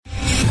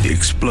The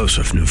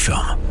explosive new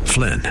film,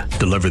 Flynn,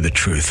 deliver the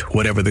truth,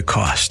 whatever the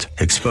cost,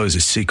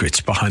 exposes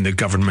secrets behind the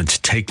government's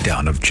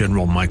takedown of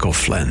General Michael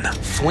Flynn.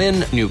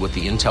 Flynn knew what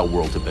the intel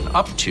world had been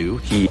up to.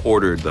 He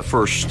ordered the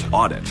first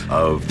audit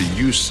of the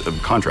use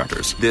of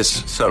contractors.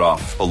 This set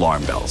off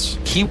alarm bells.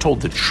 He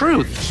told the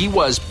truth. He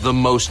was the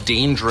most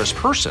dangerous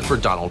person for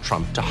Donald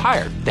Trump to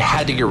hire. They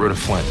had to get rid of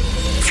Flynn.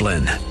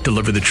 Flynn,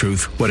 deliver the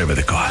truth, whatever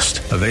the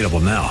cost. Available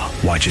now.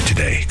 Watch it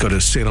today. Go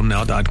to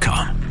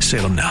salemnow.com.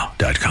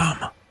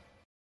 salemnow.com.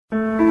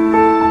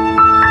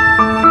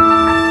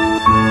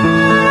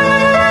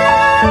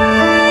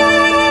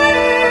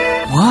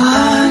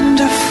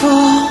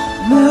 Wonderful,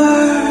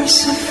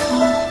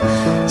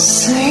 merciful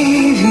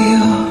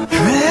Savior,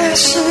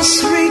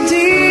 precious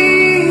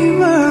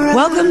Redeemer.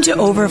 Welcome to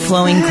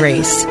Overflowing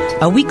Grace,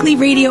 a weekly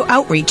radio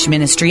outreach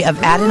ministry of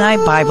Adonai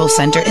Bible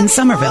Center in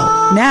Somerville.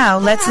 Now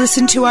let's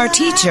listen to our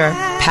teacher,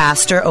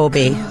 Pastor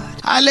Obi.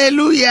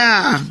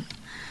 Hallelujah.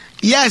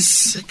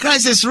 Yes,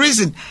 Christ is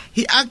risen.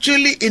 He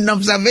actually, in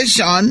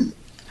observation,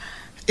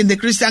 in the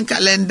Christian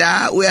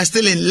calendar, we are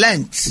still in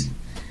Lent.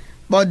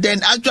 But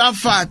then, actual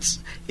fact,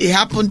 it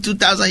happened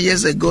 2,000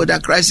 years ago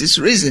that Christ is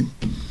risen.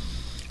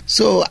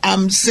 So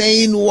I'm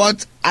saying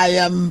what I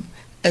am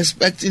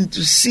expecting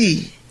to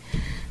see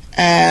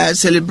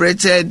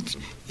celebrated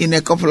in a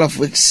couple of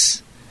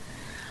weeks.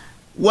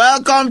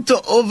 Welcome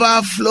to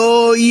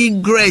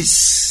Overflowing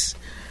Grace.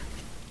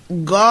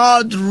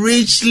 God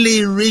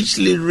richly,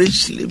 richly,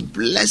 richly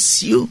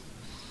bless you.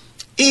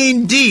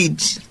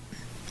 Indeed,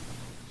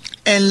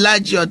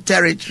 enlarge your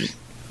territory.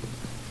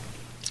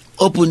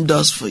 Open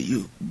doors for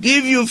you.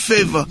 Give you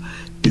favor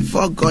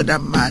before God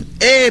and man.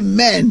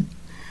 Amen.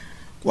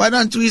 Why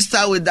don't we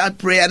start with that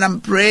prayer? And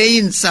I'm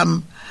praying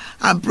the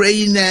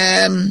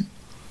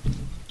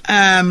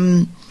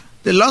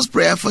Lord's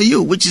Prayer for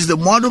you, which is the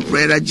model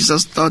prayer that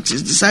Jesus taught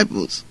his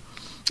disciples.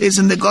 It's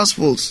in the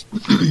Gospels.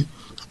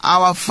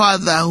 Our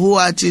Father who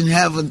art in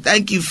heaven.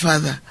 Thank you,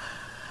 Father.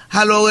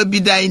 Hallowed be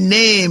thy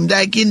name.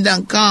 Thy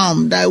kingdom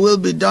come. Thy will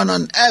be done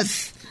on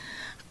earth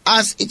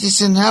as it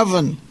is in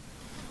heaven.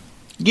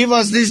 Give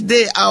us this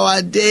day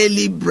our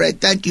daily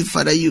bread. Thank you,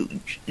 Father. You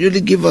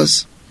really give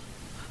us.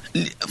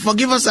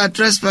 Forgive us our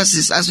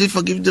trespasses as we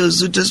forgive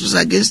those who trespass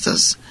against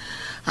us.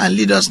 And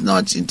lead us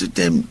not into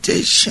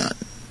temptation,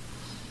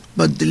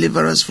 but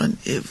deliver us from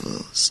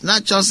evil.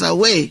 Snatch us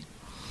away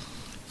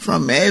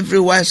from every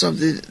wiles of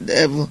the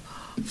devil.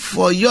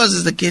 For yours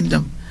is the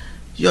kingdom,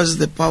 yours is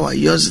the power,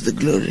 yours is the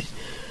glory,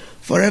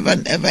 forever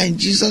and ever. In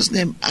Jesus'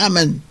 name,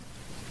 amen.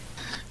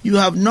 You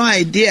have no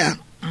idea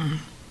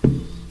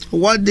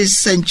what this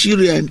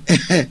centurion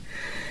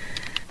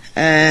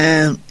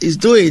is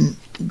doing.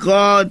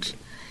 God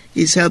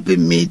is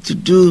helping me to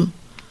do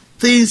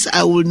things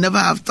I would never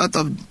have thought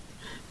of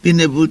being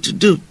able to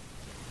do.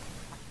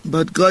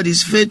 But God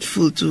is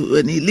faithful to,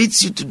 when he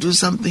leads you to do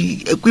something,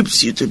 he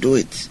equips you to do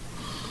it.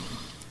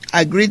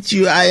 I greet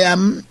you. I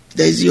am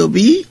Daisy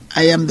Obi.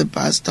 I am the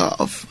pastor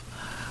of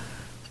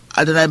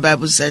Adonai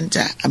Bible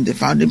Center. I'm the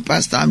founding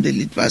pastor. I'm the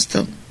lead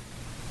pastor.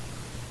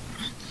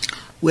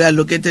 We are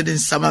located in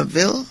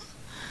Somerville.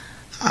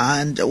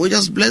 And we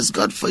just bless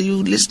God for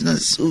you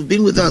listeners who've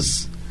been with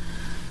us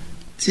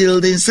till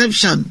the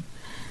inception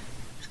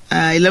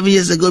 11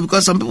 years ago,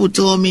 because some people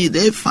told me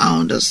they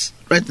found us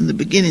right in the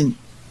beginning.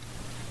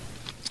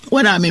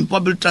 When I'm in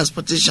public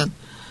transportation,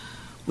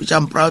 which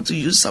I'm proud to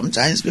use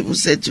sometimes, people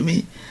say to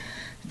me,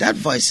 that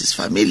voice is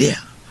familiar.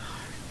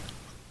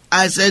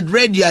 I said,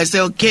 radio. I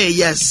said, okay,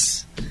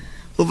 yes.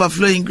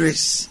 Overflowing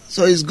Grace.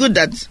 So it's good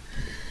that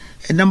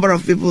a number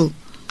of people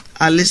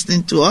are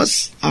listening to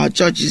us. Our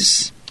church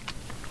is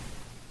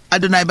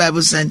Adonai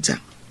Bible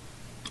Center.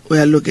 We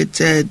are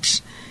located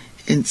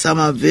in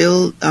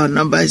Somerville. Our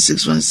number is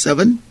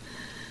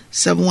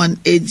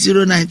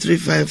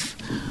 617-718-0935.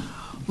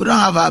 We don't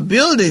have our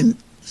building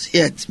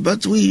yet,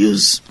 but we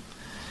use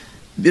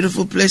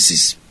beautiful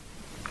places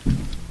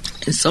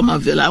in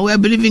Somerville, and we are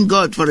believing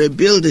God for a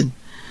building.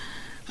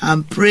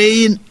 I'm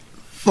praying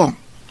for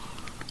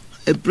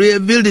a prayer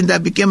building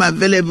that became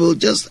available.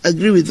 Just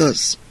agree with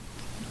us.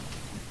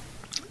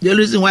 The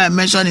only reason why I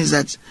mention is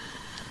that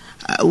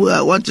I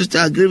want you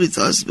to agree with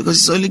us, because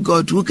it's only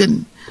God who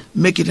can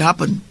make it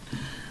happen.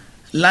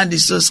 Land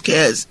is so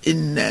scarce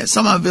in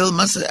Somerville,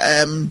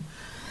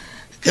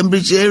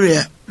 Cambridge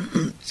area,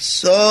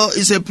 so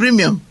it's a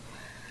premium.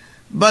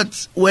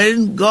 But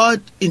when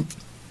God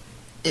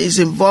is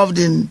involved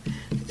in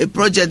a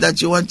project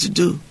that you want to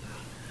do,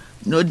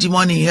 no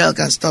demon in hell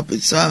can stop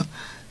it. So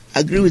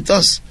agree with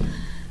us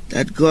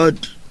that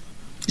God,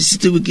 the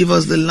city will give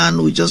us the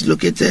land we just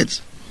located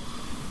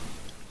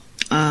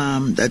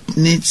that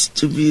needs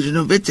to be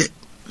renovated.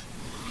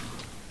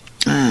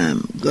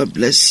 God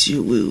bless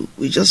you.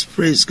 We just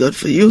praise God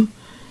for you.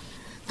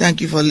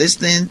 Thank you for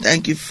listening.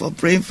 Thank you for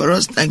praying for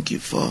us. Thank you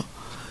for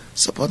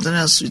supporting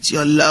us with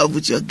your love,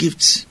 with your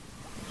gifts,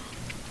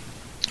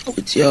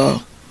 with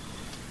your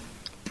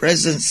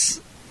presence.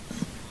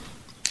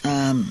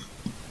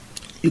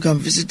 You can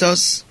visit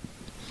us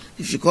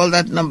if you call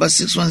that number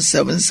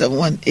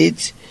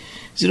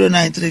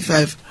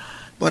 617-718-0935.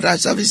 But our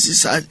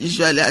services are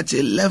usually at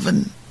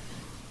 11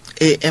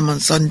 a.m. on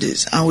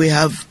Sundays, and we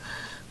have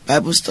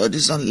Bible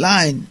studies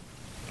online.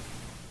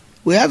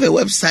 We have a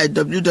website,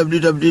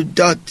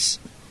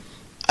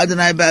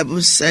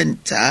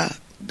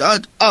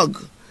 www.AdonaiBibleCenter.org.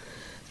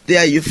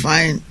 There you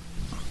find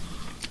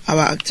our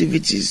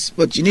activities,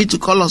 but you need to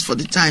call us for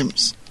the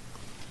times.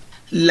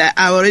 I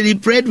already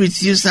prayed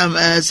with you some,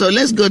 so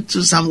let's go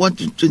to Psalm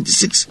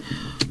 126,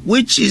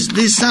 which is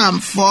the psalm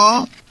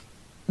for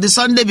the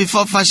Sunday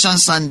before Passion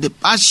Sunday.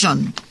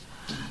 Passion,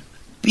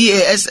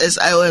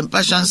 Passion,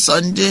 Passion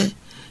Sunday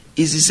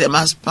is the same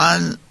as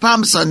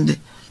Palm Sunday.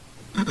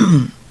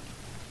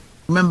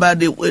 Remember,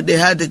 they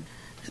had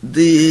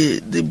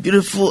the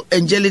beautiful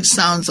angelic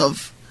sounds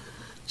of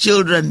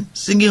children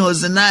singing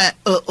Hosanna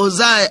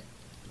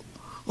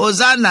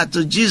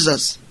to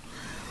Jesus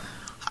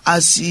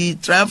as he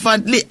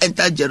triumphantly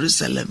entered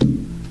Jerusalem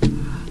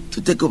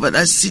to take over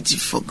that city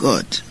for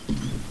God.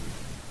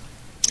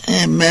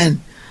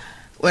 Amen.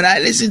 When I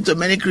listen to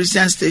many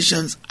Christian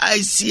stations, I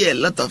see a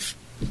lot of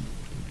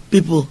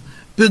people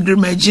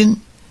pilgrimaging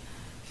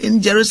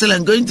in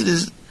Jerusalem, going to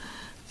this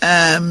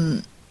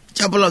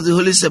Chapel of the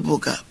Holy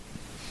Sepulchre,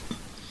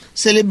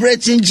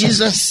 celebrating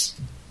Jesus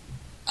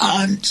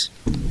and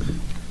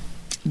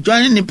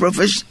joining in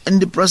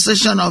the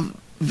procession of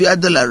Via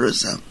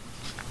Dolorosa.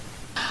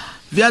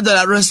 Via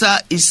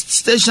Dolorosa is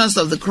Stations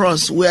of the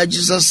Cross, where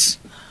Jesus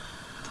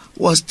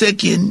was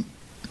taken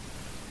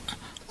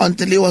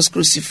until he was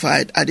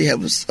crucified at the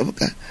Holy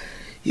Sepulchre.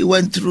 He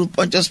went through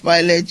Pontius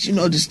Pilate. You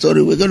know the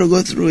story. We're going to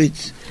go through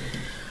it.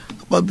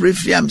 But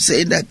briefly, I'm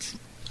saying that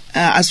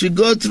as we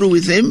go through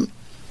with him,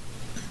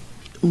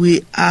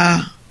 we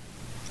are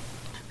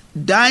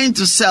dying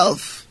to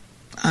self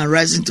and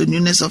rising to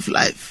newness of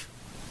life.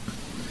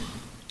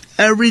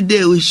 Every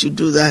day we should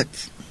do that,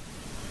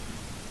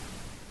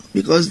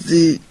 because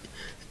the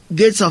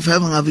gates of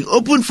heaven have been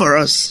opened for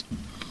us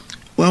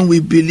when we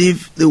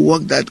believe the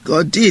work that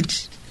God did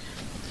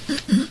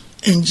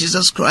in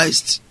Jesus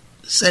Christ,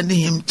 sending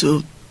him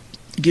to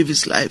give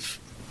his life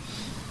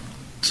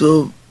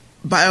to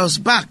buy us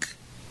back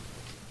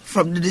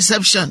from the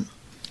deception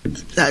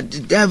that the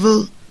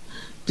devil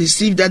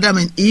deceived Adam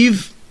and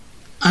Eve,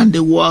 and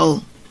the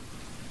world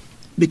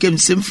became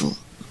sinful.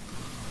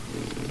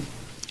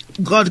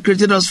 God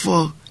created us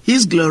for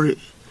his glory,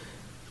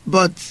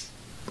 but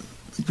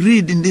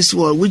greed in this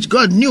world, which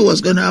God knew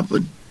was going to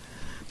happen,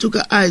 took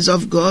our eyes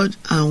off God,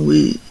 and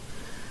we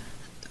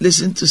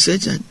listened to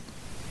Satan.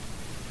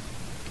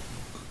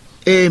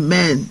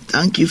 Amen.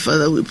 Thank you,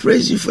 Father. We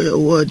praise you for your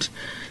word.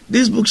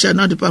 This book shall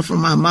not depart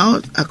from our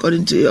mouth,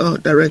 according to your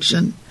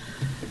direction.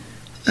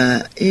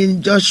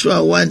 In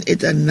Joshua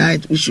 1:8 and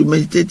 9, we should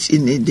meditate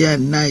in it day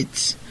and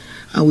night,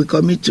 and we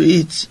commit to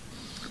it,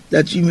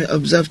 that you may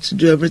observe to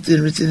do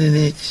everything written in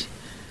it.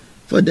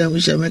 For then we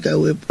shall make our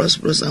way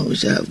prosperous, and we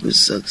shall have good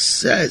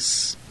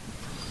success.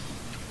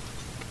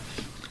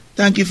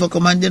 Thank you for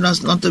commanding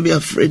us not to be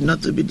afraid,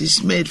 not to be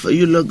dismayed, for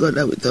you, Lord God,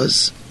 are with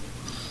us.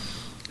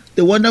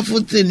 The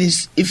wonderful thing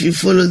is, if you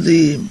follow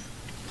the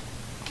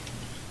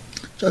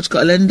church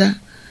calendar,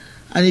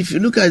 and if you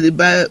look at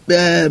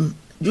the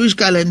Jewish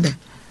calendar,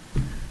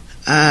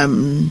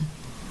 I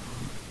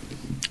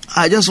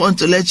just want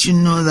to let you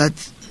know that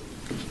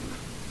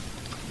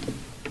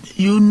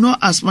you know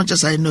as much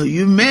as I know.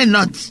 You may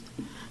not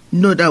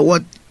know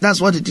that's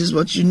what it is,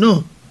 but you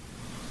know.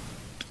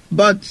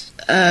 But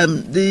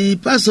the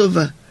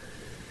Passover,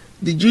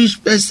 the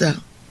Jewish Pesach,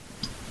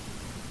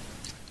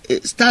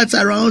 it starts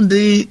around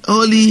the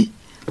Holy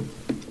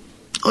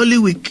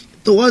Week,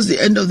 towards the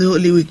end of the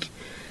Holy Week.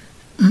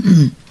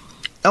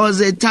 There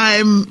was a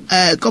time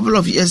a couple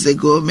of years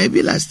ago,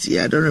 maybe last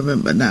year, I don't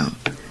remember now,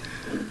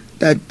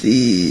 that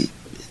the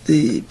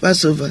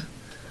Passover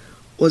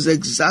was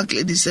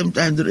exactly the same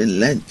time during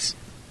Lent.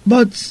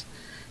 But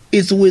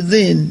it's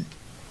within.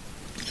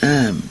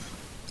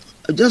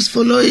 Just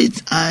follow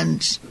it,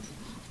 and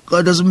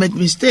God doesn't make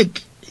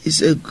mistake.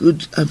 He's a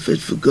good and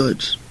faithful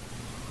God.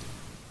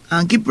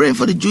 And keep praying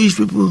for the Jewish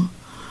people,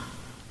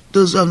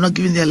 those who have not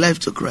given their life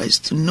to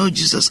Christ, to know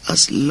Jesus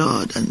as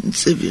Lord and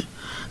Savior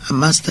and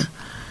Master.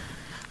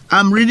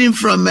 I'm reading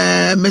from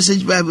a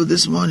Message Bible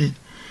this morning.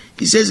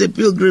 It says a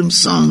pilgrim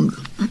song.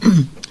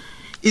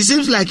 It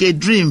seems like a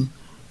dream,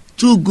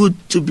 too good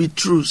to be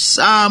true.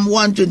 Psalm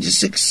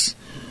 126,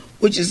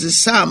 which is the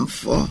psalm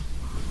for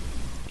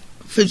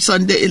 5th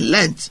Sunday in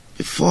Lent,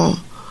 before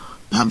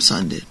Palm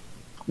Sunday.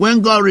 When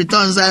God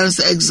returns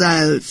Zion's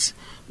exiles,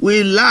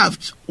 we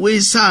laughed, we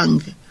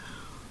sang.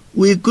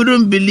 We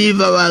couldn't believe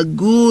our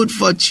good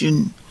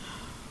fortune.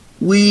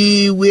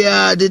 We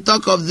were the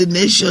talk of the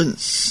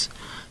nations.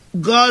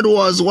 God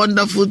was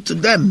wonderful to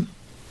them.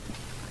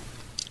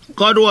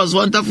 God was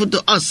wonderful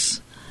to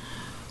us.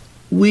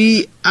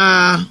 We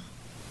are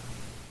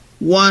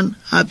one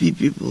happy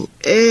people.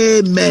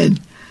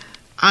 Amen.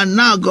 And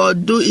now,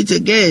 God, do it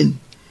again.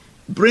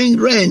 Bring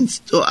rains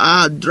to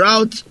our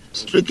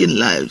drought-stricken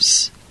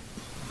lives.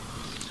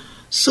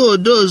 So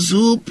those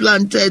who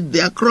planted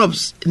their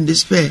crops in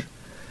despair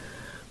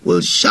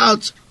will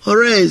shout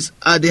hoorays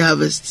at the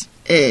harvest.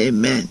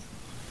 Amen.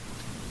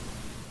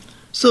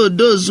 So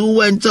those who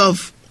went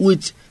off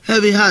with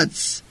heavy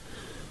hearts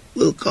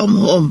will come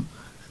home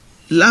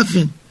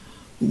laughing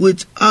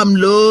with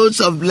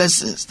armloads of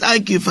blessings.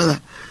 Thank you,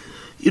 Father.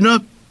 You know,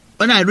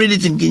 when I read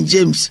it in King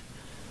James,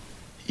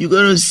 you're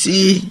going to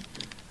see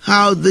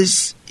how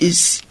this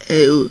is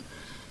a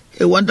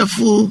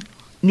wonderful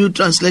new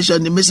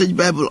translation, the Message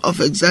Bible, of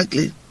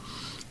exactly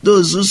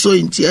those who sow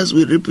in tears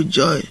will reap with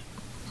joy.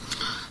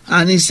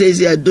 And he says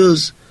here,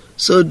 those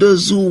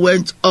who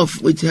went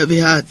off with heavy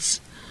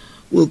hearts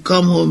will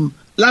come home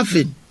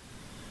laughing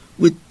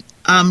with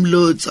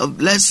armloads of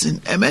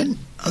blessing. Amen.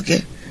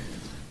 Okay.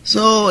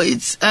 So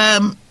it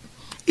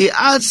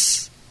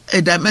adds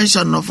a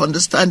dimension of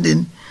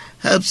understanding,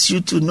 helps you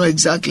to know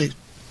exactly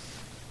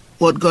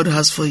what God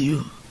has for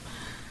you.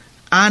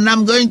 And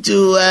I'm going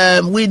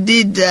to, we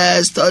did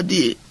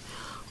study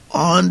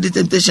on the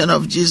temptation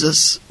of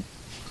Jesus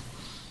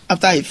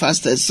after he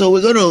fasted. So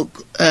we're going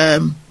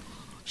to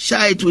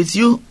share it with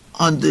you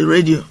on the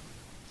radio.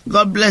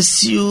 God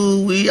bless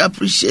you. We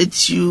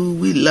appreciate you.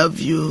 We love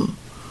you.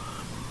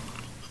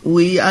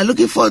 We are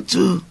looking forward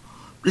to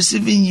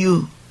receiving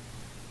you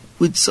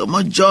with so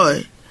much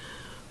joy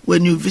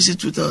when you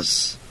visit with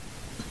us.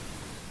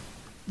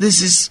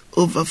 This is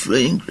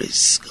Overflowing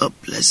Grace. God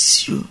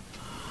bless you.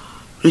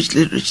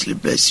 Richly, richly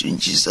bless you in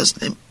Jesus'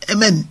 name.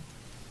 Amen.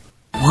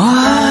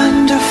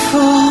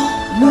 Wonderful,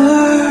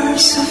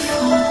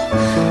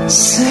 merciful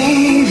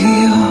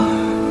Savior,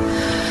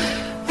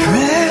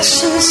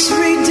 precious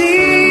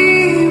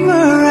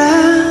Redeemer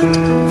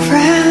and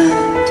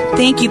friend.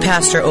 Thank you,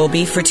 Pastor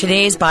Obi, for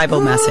today's Bible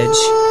message.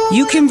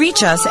 You can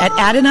reach us at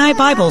Adonai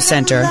Bible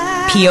Center,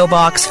 P.O.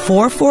 Box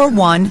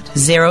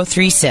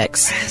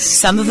 441036,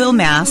 Somerville,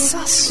 Mass.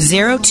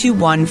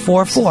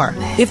 02144.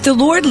 If the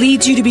Lord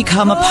leads you to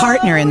become a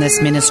partner in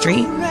this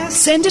ministry,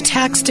 send a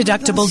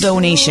tax-deductible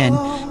donation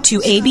to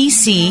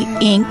ABC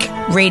Inc.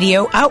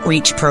 Radio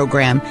Outreach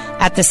Program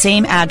at the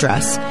same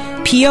address,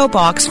 P.O.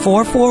 Box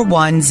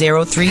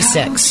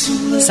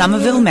 441036,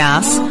 Somerville,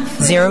 Mass.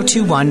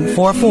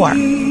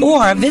 02144.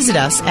 Or visit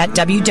us at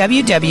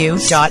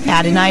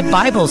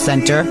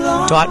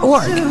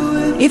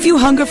www.AdonaiBibleCenter.org. If you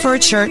hunger for a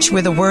church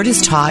where the Word is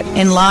taught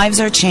and lives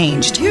are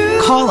changed,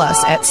 call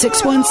us at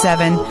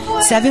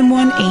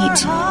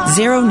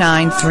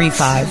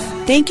 617-718-0935.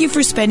 Thank you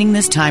for spending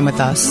this time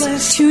with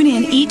us. Tune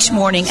in each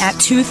morning at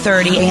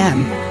 2:30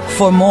 a.m.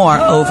 for more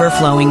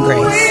Overflowing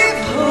Grace.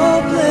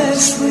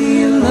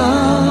 Hopelessly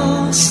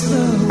lost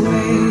the way.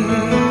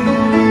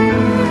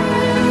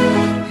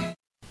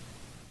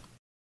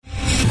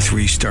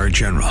 3-star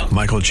General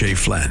Michael J.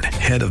 Flynn,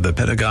 head of the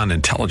Pentagon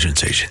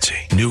Intelligence Agency,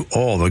 knew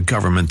all the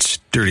government's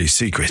dirty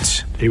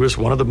secrets. He was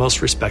one of the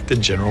most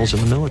respected generals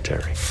in the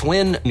military.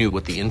 Flynn knew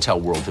what the intel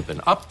world had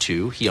been up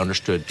to. He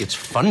understood its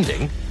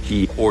funding.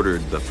 He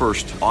ordered the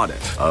first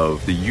audit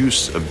of the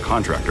use of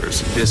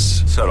contractors.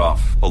 This set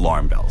off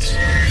alarm bells.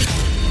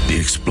 The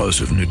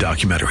explosive new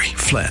documentary,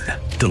 Flynn,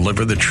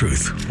 Deliver the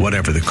Truth,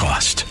 Whatever the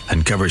Cost,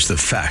 uncovers the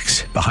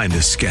facts behind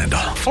this scandal.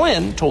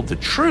 Flynn told the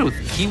truth.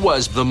 He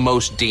was the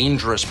most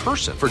dangerous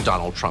person for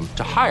Donald Trump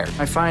to hire.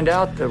 I find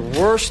out the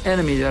worst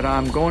enemy that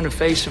I'm going to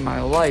face in my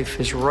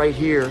life is right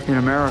here in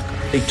America.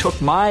 They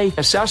took my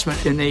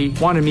assessment and they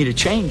wanted me to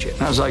change it.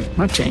 And I was like, I'm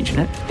not changing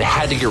it. They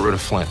had to get rid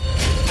of Flynn.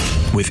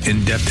 With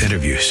in-depth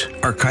interviews,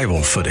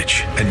 archival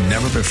footage, and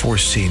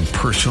never-before-seen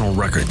personal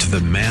records of the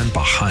man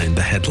behind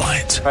the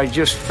headlines. I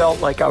just felt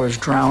like I was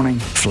drowning.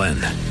 Flynn,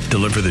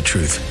 Deliver the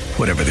Truth,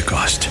 Whatever the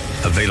Cost.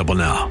 Available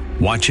now.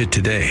 Watch it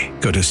today.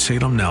 Go to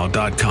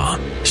salemnow.com.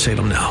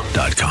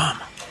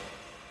 salemnow.com.